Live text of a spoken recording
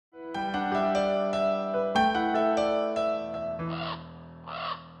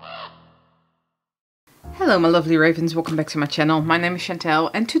Hello my lovely ravens, welcome back to my channel. My name is Chantel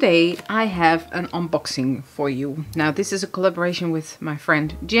and today I have an unboxing for you. Now this is a collaboration with my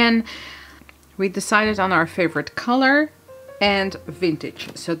friend Jen. We decided on our favorite color and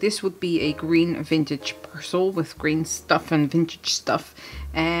vintage. So this would be a green vintage parcel with green stuff and vintage stuff.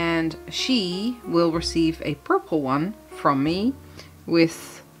 And she will receive a purple one from me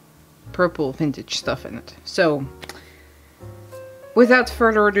with purple vintage stuff in it. So without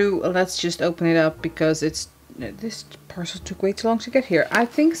further ado, let's just open it up because this parcel took way too long to get here. I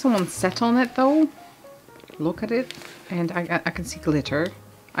think someone sat on it though. Look at it, and I can see glitter.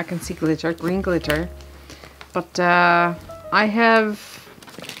 I can see glitter, green glitter. But I have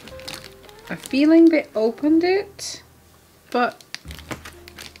a feeling they opened it. But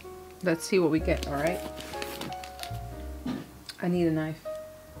let's see what we get. All right. I need a knife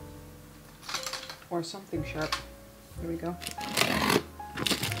or something sharp. Here we go.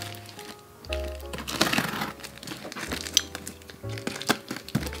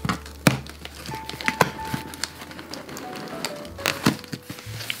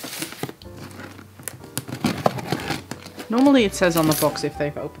 Normally it says on the box if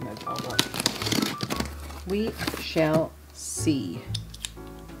they've opened it. Oh, well. We shall see.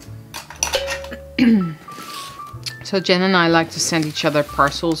 So Jen and I like to send each other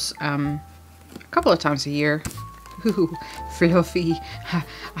parcels a couple of times a year. Ooh, fluffy.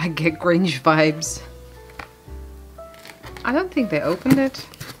 I get Grinch vibes. I don't think they opened it.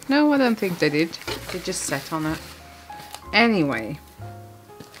 No, I don't think they did. They just sat on it. Anyway.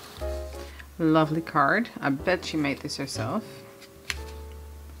 Lovely card. I bet she made this herself.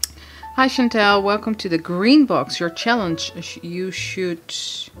 Hi Chantel, welcome to the green box. Your challenge, you should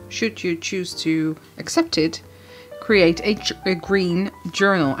you choose to accept it, create a green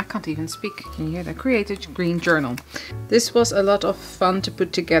journal. I can't even speak. Can you hear that? Create a green journal. This was a lot of fun to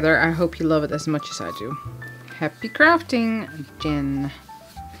put together. I hope you love it as much as I do. Happy crafting, Jen.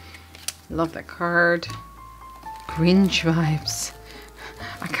 Love that card. Grinch vibes.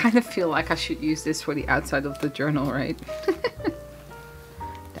 I kind of feel like I should use this for the outside of the journal, right?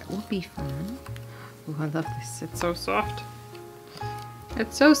 That would be fun. Oh, I love this. It's so soft.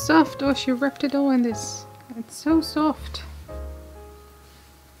 It's so soft. Oh, she wrapped it all in this. It's so soft. I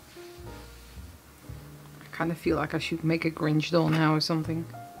kind of feel like I should make a Grinch doll now or something.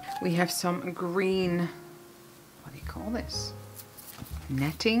 We have some green, what do you call this?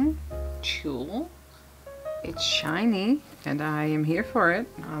 Netting, tulle. It's shiny and I am here for it.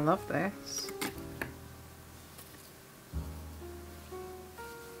 I love this.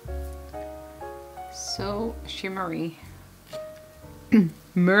 So shimmery.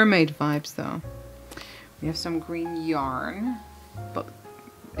 Mermaid vibes though. We have some green yarn, but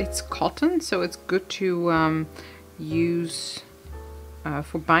it's cotton, so it's good to use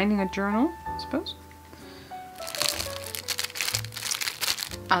for binding a journal, I suppose.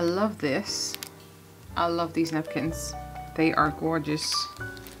 I love this. I love these napkins. They are gorgeous.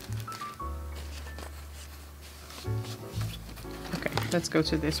 Okay, let's go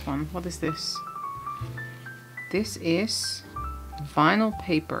to this one. What is this? This is vinyl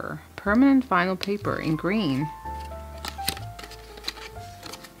paper. Permanent vinyl paper in green.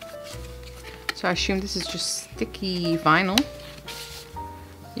 So I assume this is just sticky vinyl.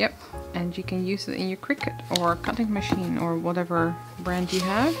 Yep, and you can use it in your Cricut or cutting machine or whatever brand you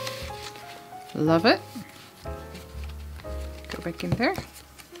have. Love it. Go back in there.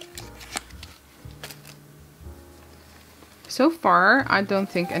 So far, I don't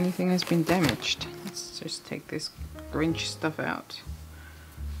think anything has been damaged. Let's just take this Grinch stuff out.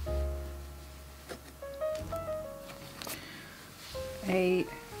 A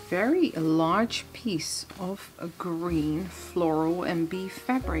very large piece of a green floral and bee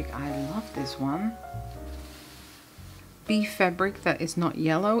fabric. I love this one. Bee fabric that is not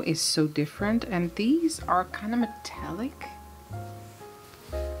yellow is so different, and these are kind of metallic.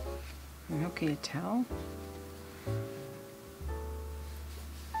 How can you tell?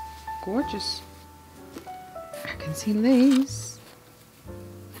 Gorgeous. I can see lace.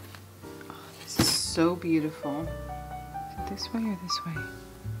 Oh, this is so beautiful. Is it this way or this way?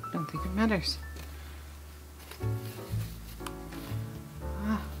 I don't think it matters.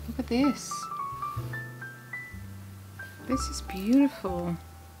 Ah, look at this. This is beautiful.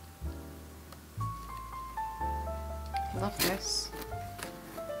 Love this.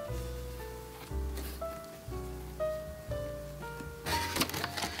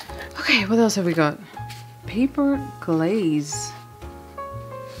 Okay, what else have we got? Paper glaze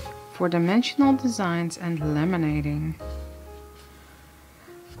for dimensional designs and laminating.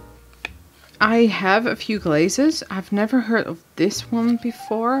 I have a few glazes. I've never heard of this one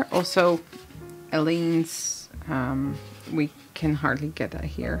before. Also, Elaine's, we can hardly get that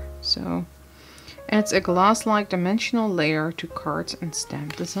here. So adds a glass-like dimensional layer to cards and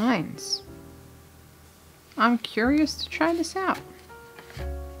stamp designs. I'm curious to try this out.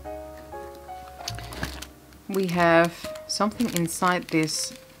 We have something inside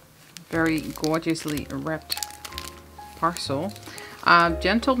this very gorgeously wrapped parcel.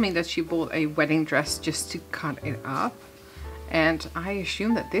 Jen told me that she bought a wedding dress just to cut it up, and I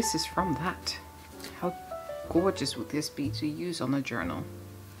assume that this is from that. How gorgeous would this be to use on a journal?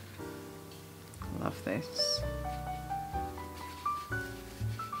 Love this.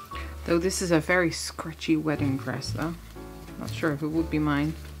 Though this is a very scratchy wedding dress though. Not sure if it would be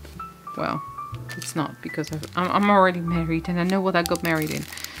mine. Well, it's not, because I'm already married and I know what I got married in.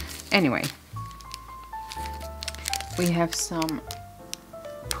 Anyway. We have some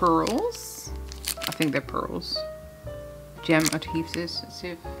pearls. I think they're pearls. Gem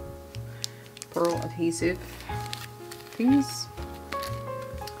adhesive. Pearl adhesive things.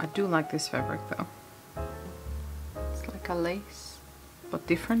 I do like this fabric though. It's like a lace, but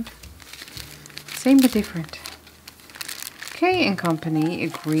different. Same but different. K & Company,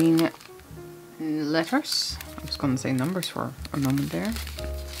 green letters. I was gonna say numbers for a moment there.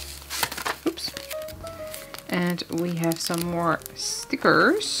 Oops. And we have some more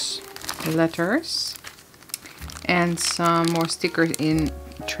stickers, letters, and some more stickers in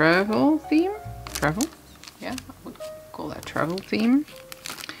travel theme. Travel? Yeah, I would call that travel theme.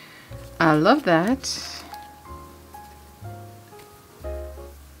 I love that.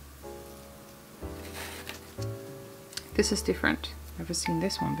 This is different. Never seen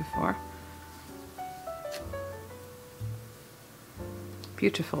this one before.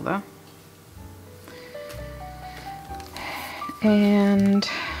 Beautiful though. And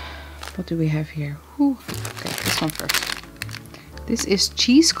what do we have here? Ooh, okay, this one first. This is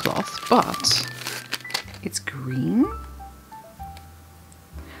cheesecloth, but it's green.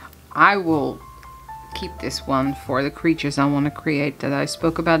 I will keep this one for the creatures I want to create that I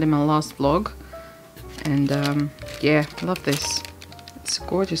spoke about in my last vlog. And yeah, I love this. It's a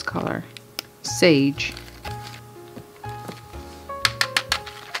gorgeous color. Sage.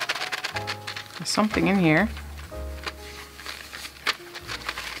 There's something in here.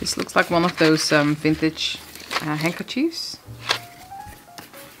 This looks like one of those vintage handkerchiefs.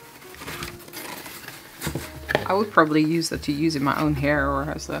 I would probably use that to use in my own hair or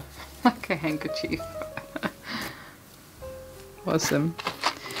as a like a handkerchief. Awesome.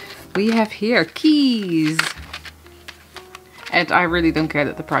 We have here keys. And I really don't care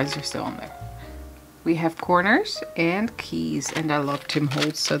that the prices are still on there. We have corners and keys, and I love Tim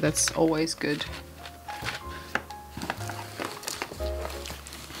Holtz, so that's always good.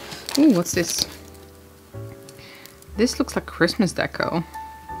 Ooh, what's this? This looks like Christmas deco.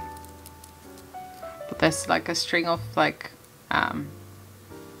 But there's like a string of like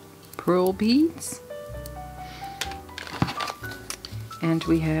pearl beads. And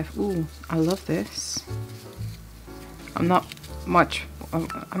we have, ooh, I love this. I'm not much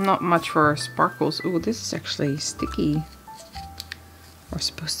for sparkles. Ooh, this is actually sticky. Or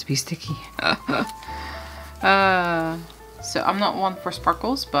supposed to be sticky. So I'm not one for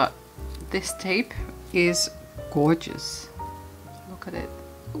sparkles, but this tape is gorgeous. Look at it.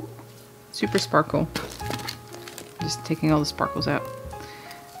 Ooh, super sparkle. Just taking all the sparkles out.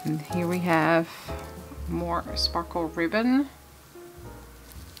 And here we have more sparkle ribbon.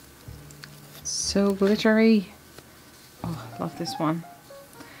 So glittery. Oh, I love this one.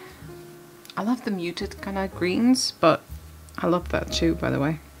 I love the muted kind of greens, but I love that too, by the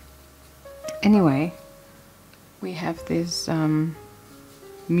way. Anyway, we have this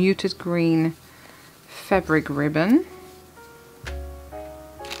muted green fabric ribbon.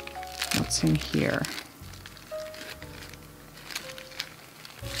 What's in here?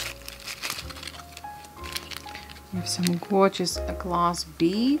 We have some gorgeous glass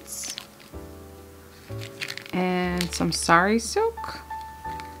beads. And some sari silk.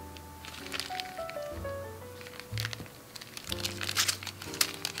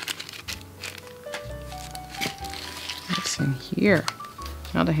 What's in here?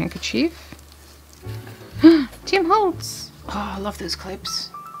 Another handkerchief. Tim Holtz! Oh, I love those clips.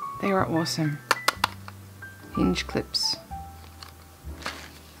 They are awesome. Hinge clips.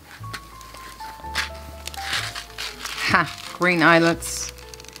 Ha! Green eyelets.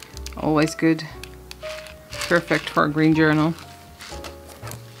 Always good. Perfect for a green journal.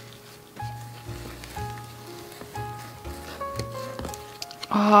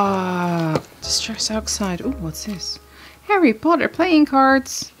 Ah, Distress Outside. Ooh, what's this? Harry Potter playing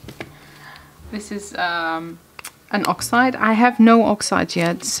cards. This is an oxide. I have no oxide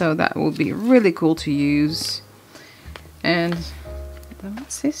yet, so that will be really cool to use. And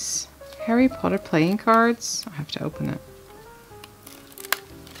what's this? Harry Potter playing cards. I have to open it.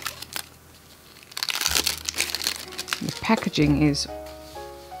 The packaging is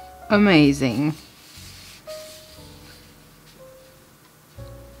amazing.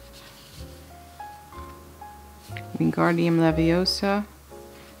 Wingardium Leviosa,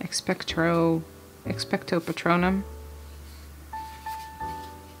 Expecto Patronum.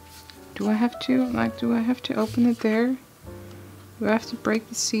 Do I have to open it there? Do I have to break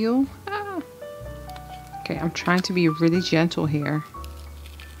the seal? Ah. Okay, I'm trying to be really gentle here.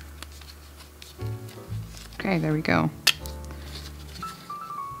 Okay, there we go.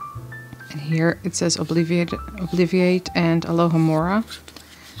 And here it says Obliviate and Alohomora.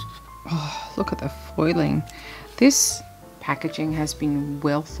 Oh, look at the foiling. This packaging has been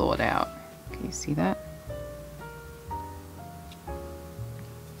well thought out. Can you see that?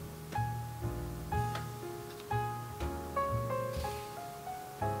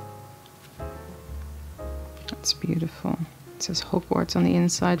 That's beautiful. It says Hogwarts on the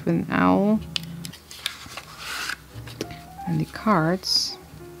inside with an owl. And the cards,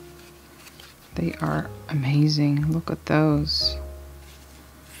 they are amazing. Look at those.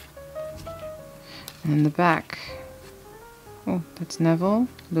 And in the back, oh, that's Neville,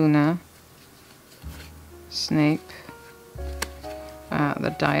 Luna, Snape,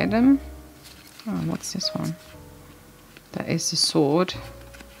 the diadem. Oh, what's this one? That is the sword.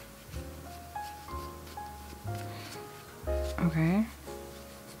 Okay.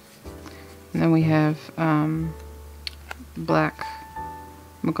 And then we have Black,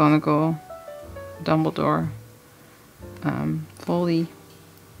 McGonagall, Dumbledore, Foley,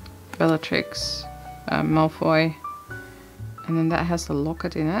 Bellatrix, Malfoy, and then that has the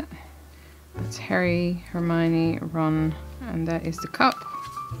locket in it. That's Harry, Hermione, Ron, and that is the cup.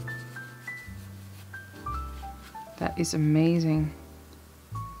 That is amazing.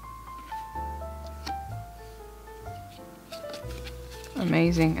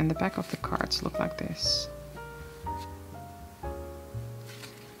 Amazing, and the back of the cards look like this.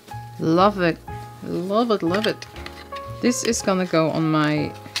 Love it, love it, love it. This is gonna go on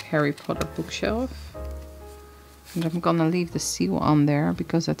my Harry Potter bookshelf. And I'm gonna leave the seal on there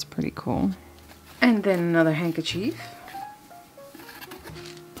because that's pretty cool. And then another handkerchief.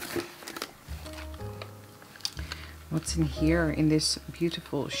 What's in here in this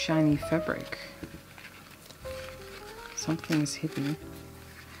beautiful shiny fabric? Something is hidden.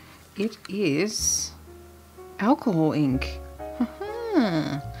 It is alcohol ink.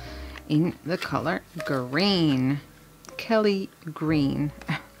 In the color green. Kelly Green.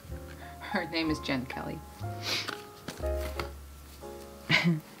 Her name is Jen Kelly.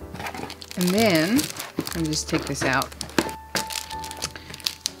 And then, let me just take this out.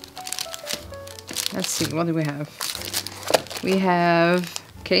 Let's see, what do we have? We have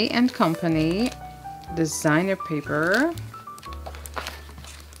K & Company designer paper,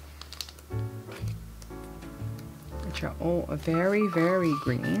 which are all very, very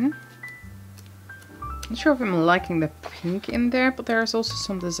green. Not sure if I'm liking the pink in there, but there's also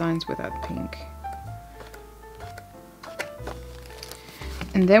some designs without pink.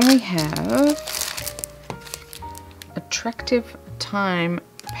 And then we have Attractive Time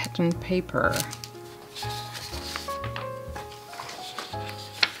pattern paper.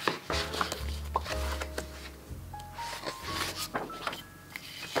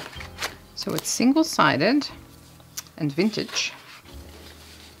 So it's single-sided and vintage.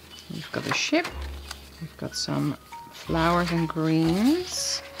 We've got a ship. We've got some flowers and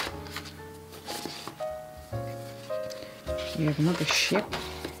greens. We have another ship.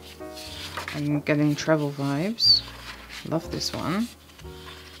 I'm getting travel vibes. Love this one.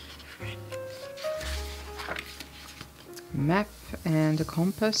 Map and a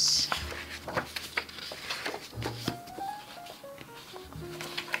compass.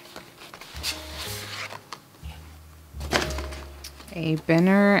 A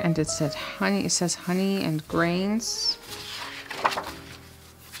banner, and it said honey. It says honey and grains.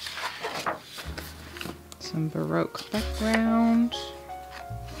 Some Baroque background.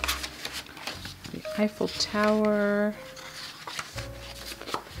 The Eiffel Tower.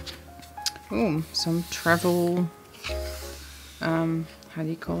 Ooh, some travel. How do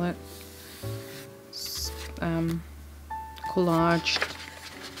you call it? Collaged.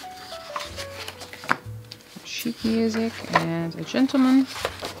 Sheet music and a gentleman.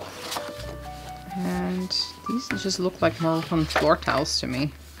 And these just look like more fun floor tiles to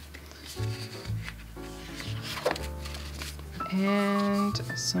me. And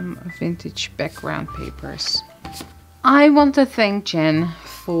some vintage background papers. I want to thank Jen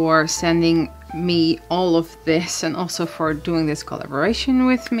for sending me all of this and also for doing this collaboration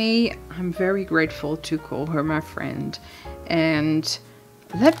with me. I'm very grateful to call her my friend. And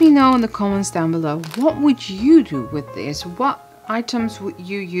let me know in the comments down below, what would you do with this? What items would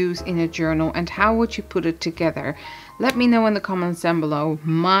you use in a journal and how would you put it together? Let me know in the comments down below.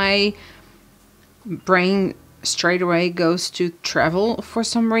 My brain straight away goes to travel for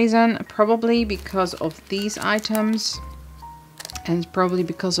some reason, probably because of these items and probably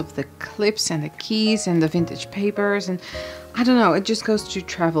because of the clips and the keys and the vintage papers, and I don't know, it just goes to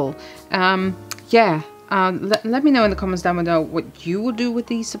travel. Yeah, let me know in the comments down below what you would do with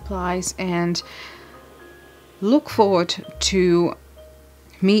these supplies, and look forward to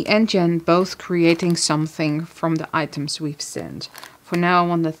me and Jen both creating something from the items we've sent. For now, I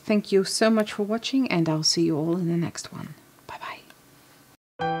want to thank you so much for watching, and I'll see you all in the next one.